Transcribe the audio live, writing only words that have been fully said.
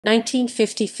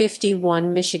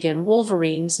1950-51 Michigan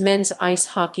Wolverines men's ice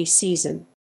hockey season.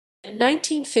 The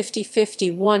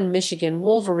 1950-51 Michigan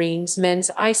Wolverines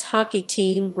men's ice hockey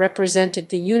team represented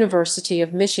the University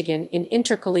of Michigan in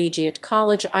intercollegiate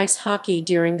college ice hockey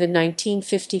during the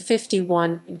 1950-51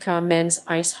 NCAA men's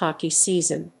ice hockey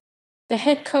season. The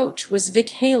head coach was Vic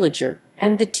Heyliger,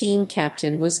 and the team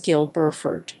captain was Gil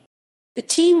Burford. The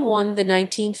team won the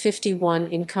 1951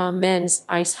 NCAA men's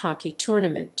ice hockey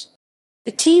tournament.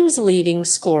 The team's leading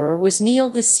scorer was Neil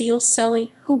the Seal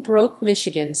Celley, who broke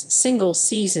Michigan's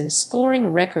single-season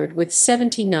scoring record with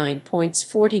 79 points,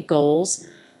 40 goals,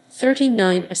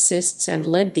 39 assists, and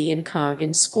led the NCAA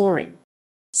in scoring.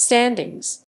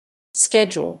 Standings.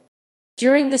 Schedule.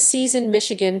 During the season,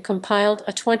 Michigan compiled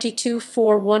a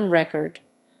 22-4-1 record,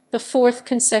 the fourth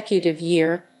consecutive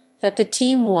year that the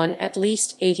team won at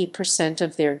least 80%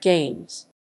 of their games.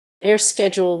 Their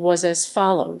schedule was as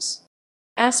follows.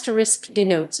 Asterisk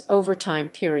denotes overtime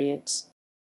periods.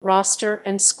 Roster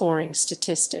and scoring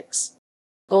statistics.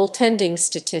 Goaltending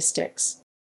statistics.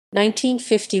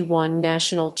 1951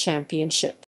 National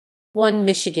Championship. 1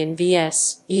 Michigan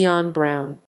vs. Ian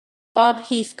Brown. Bob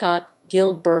Heathcott,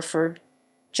 Gil Burford,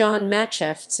 John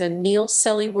Machefts, and Neil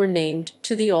Celley were named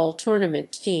to the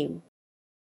All-Tournament team.